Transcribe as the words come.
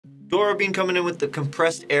Dorobeen coming in with the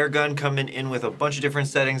compressed air gun, coming in with a bunch of different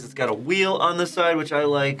settings. It's got a wheel on the side, which I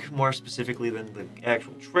like more specifically than the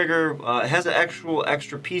actual trigger. It has an actual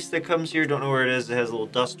extra piece that comes here. Don't know where it is. It has a little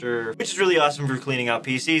duster, which is really awesome for cleaning out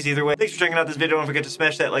PCs. Either way, thanks for checking out this video. Don't forget to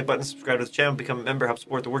smash that like button, subscribe to the channel, become a member, help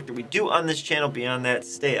support the work that we do on this channel. Beyond that,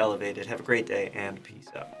 stay elevated. Have a great day and peace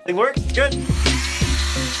out. Thing works? Good.